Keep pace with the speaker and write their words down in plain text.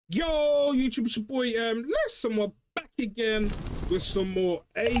Yo, YouTube, it's your boy listen, we're back again with some more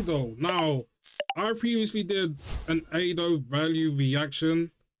Ado. Now, I previously did an Ado value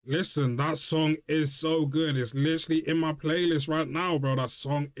reaction. Listen, that song is so good. It's literally in my playlist right now, bro. That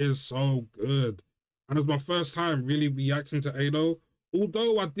song is so good. And it's my first time really reacting to Ado.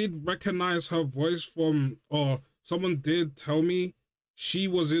 Although I did recognize her voice from, or someone did tell me she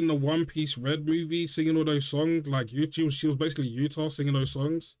was in the One Piece Red movie singing all those songs. Like, she was basically Utah singing those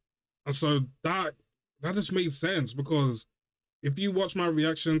songs. And so that just made sense, because if you watch my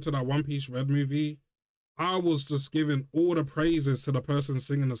reaction to that One Piece Red movie, I was just giving all the praises to the person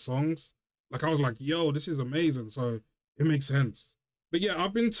singing the songs. Like, I was like, yo, this is amazing. So it makes sense. But yeah,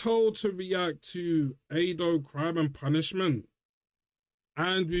 I've been told to react to Ado, Crime and Punishment.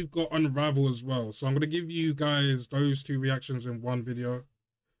 And we've got Unravel as well. So I'm going to give you guys those two reactions in one video.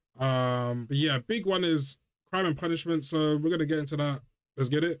 But yeah, big one is Crime and Punishment. So we're going to get into that. Let's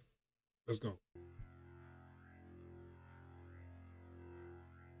get it. Let's go.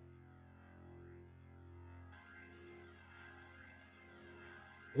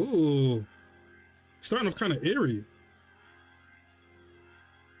 Ooh. Starting off kind of eerie.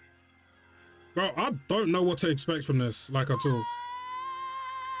 Bro, I don't know what to expect from this, like, at all.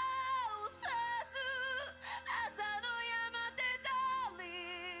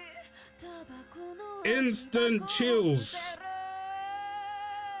 Instant chills.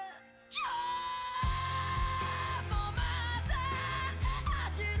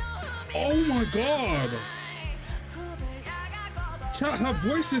 Oh my god. Chat, her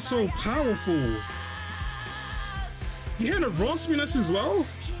voice is so powerful. You hear the raspiness as well?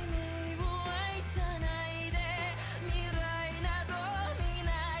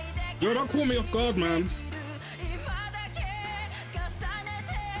 Yo, that caught me off guard, man.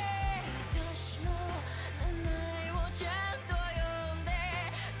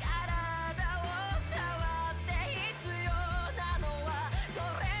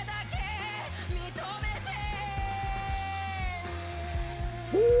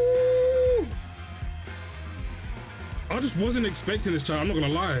 Ooh. I just wasn't expecting this, child. I'm not gonna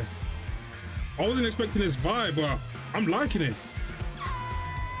lie. I wasn't expecting this vibe, but I'm liking it.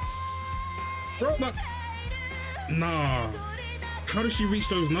 Bro, nah. How did she reach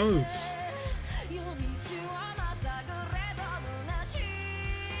those notes?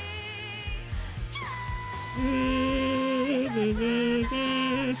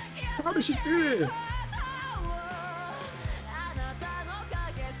 How did she do it?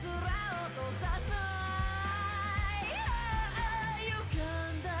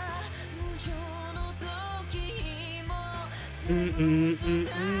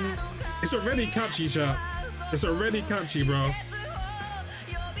 It's already catchy, chat. It's already catchy, bro.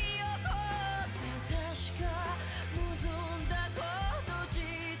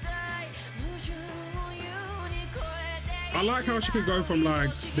 I like how she could go from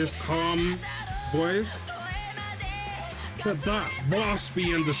like this calm voice to that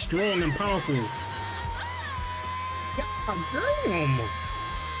raspy and the strong and powerful. God damn.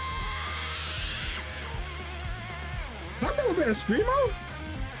 That little bit of screamo?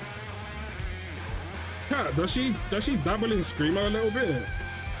 Cat, does she dabble in screamo a little bit?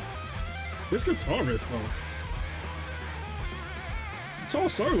 This guitar riff though. Guitar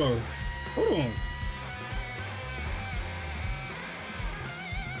solo. Hold on.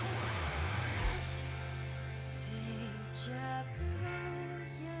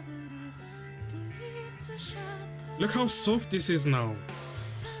 Look how soft this is now.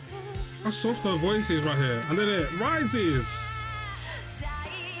 How soft her voice is right here. And then it rises.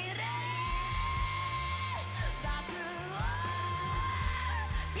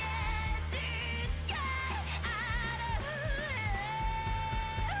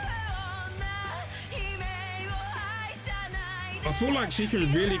 I feel like she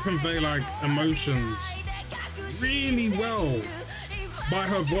can really convey like emotions really well by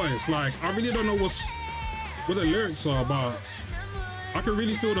her voice. Like, I really don't know what the lyrics are, but I can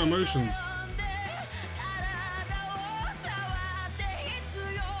really feel the emotions.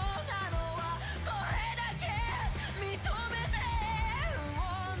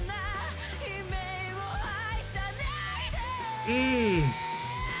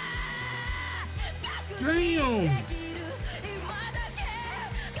 Damn.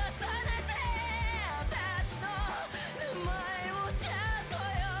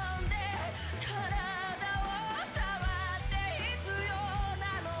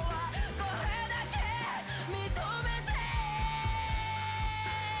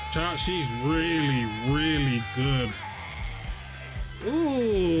 Chat, she's really, really good.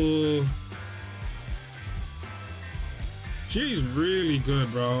 Ooh. She's really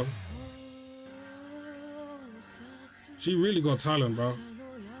good, bro. She really got talent, bro.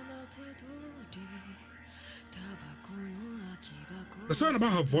 There's something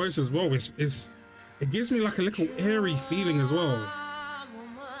about her voice as well. It gives me like a little airy feeling as well.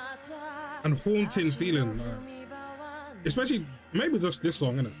 And haunting feeling. Especially, maybe just this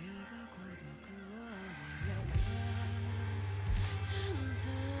song, innit?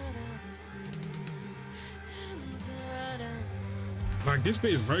 Like, this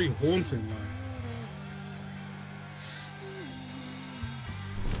bit is very haunting, man.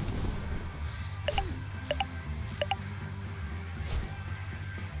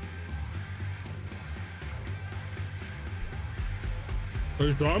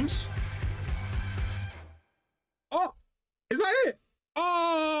 Those drums? Oh! Is that it?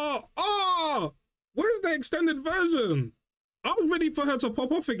 Oh! Oh! What is the extended version? I was ready for her to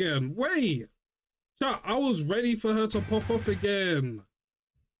pop off again. Wait! Chat, I was ready for her to pop off again.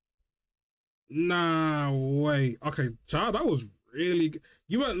 Nah, wait. Okay, chat, that was really good.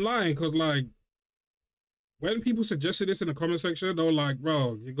 You weren't lying, because, like, when people suggested this in the comment section, they were like,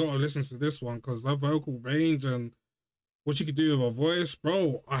 bro, you gotta listen to this one, because that vocal range and what you could do with her voice,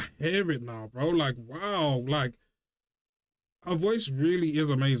 bro, I hear it now, bro. Like, wow, like, her voice really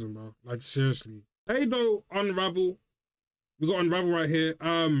is amazing, bro. Like, seriously. Hey, though, Unravel. We got Unravel right here.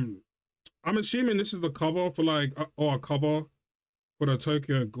 I'm assuming this is the cover for, like, or a cover for the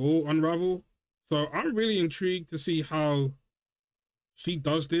Tokyo Ghoul Unravel. So I'm really intrigued to see how she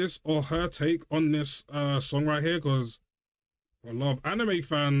does this, or her take on this song right here, because for a lot of anime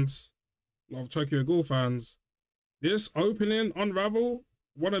fans, a lot of Tokyo Ghoul fans, this opening Unravel,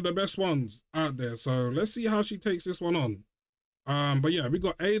 one of the best ones out there. So let's see how she takes this one on. But yeah, we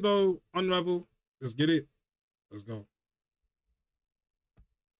got Ado, Unravel. Let's get it. Let's go.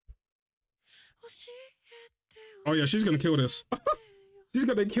 Oh yeah, she's gonna kill this. She's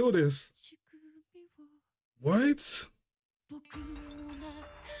gonna kill this. What?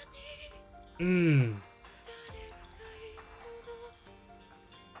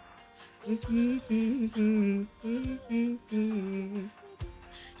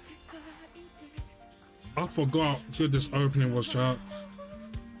 I forgot how good this opening was, chat.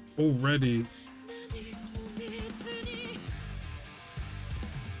 Already.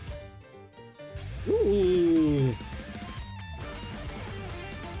 Ooh.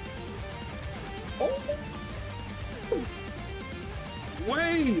 Oh.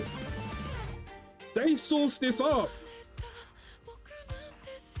 Wait. They sourced this up.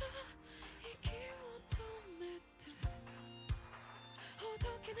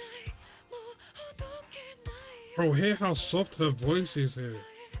 Bro, hear how soft her voice is here.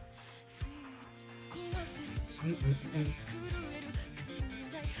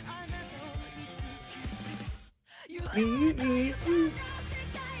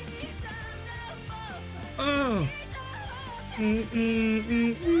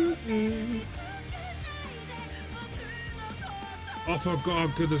 I forgot how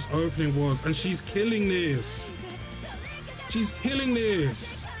good this opening was, and she's killing this. She's killing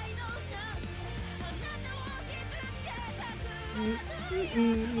this.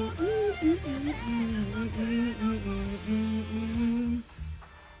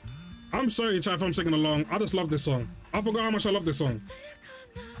 I'm sorry, chat, if I'm singing along. I just love this song. I forgot how much I love this song.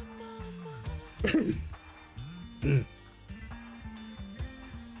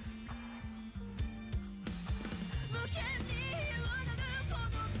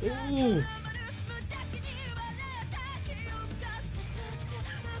 Ooh.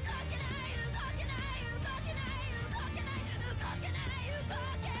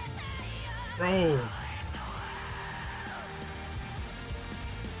 Bro.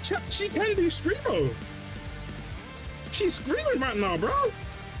 She can do screamo. She's screaming right now, bro.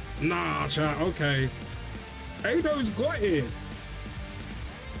 Nah, chat, okay. Ado's got it.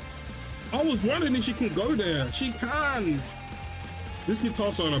 I was wondering if she can go there. She can. This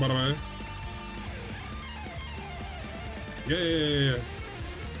guitar solo, by the way. Yeah.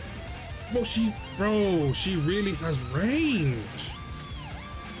 Bro, she really has range.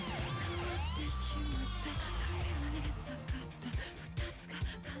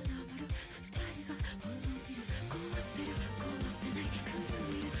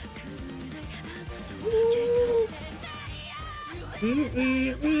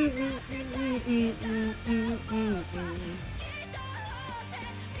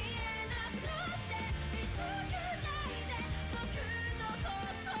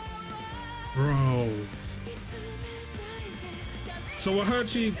 Bro. So I heard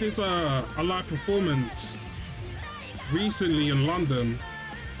she did a live performance recently in London.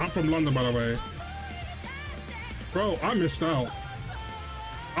 I'm from London, by the way. Bro, I missed out.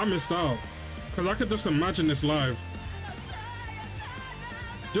 I missed out. Because I could just imagine this live.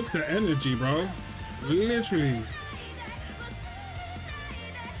 Just the energy, bro. Literally.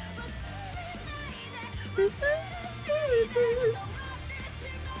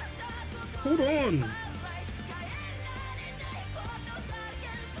 Hold on.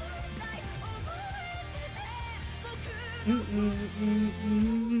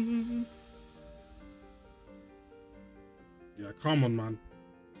 Yeah, come on, man.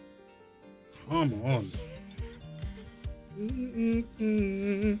 Come on.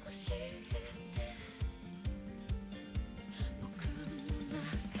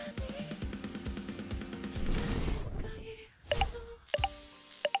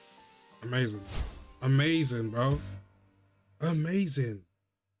 Amazing. Amazing, bro. Amazing.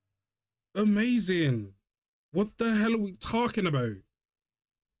 Amazing. What the hell are we talking about?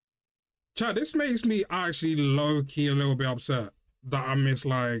 Chat, this makes me actually low-key a little bit upset that I miss,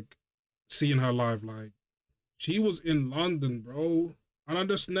 like, seeing her live. Like, she was in London, bro, and I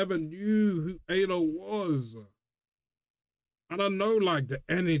just never knew who Ado was. And I know, like, the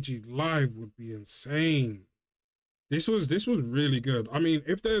energy live would be insane. This was really good. I mean,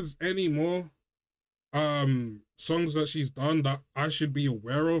 if there's any more songs that she's done that I should be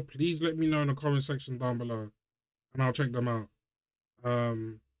aware of, please let me know in the comment section down below, and I'll check them out.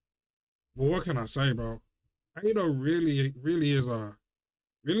 But what can I say, bro? Ado really is a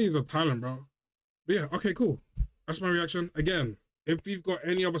talent, bro. But yeah, okay, cool. That's my reaction. Again, if you've got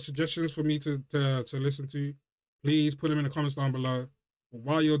any other suggestions for me to listen to, please put them in the comments down below. But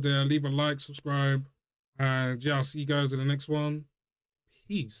while you're there, leave a like, subscribe, and yeah, I'll see you guys in the next one.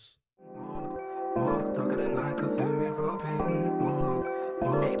 Peace.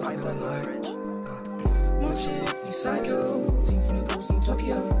 Psycho, team from the coast in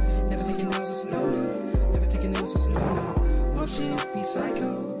Tokyo. Never thinking else is a no-no. Never thinking else is a no-no. Watch it, be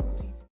psycho.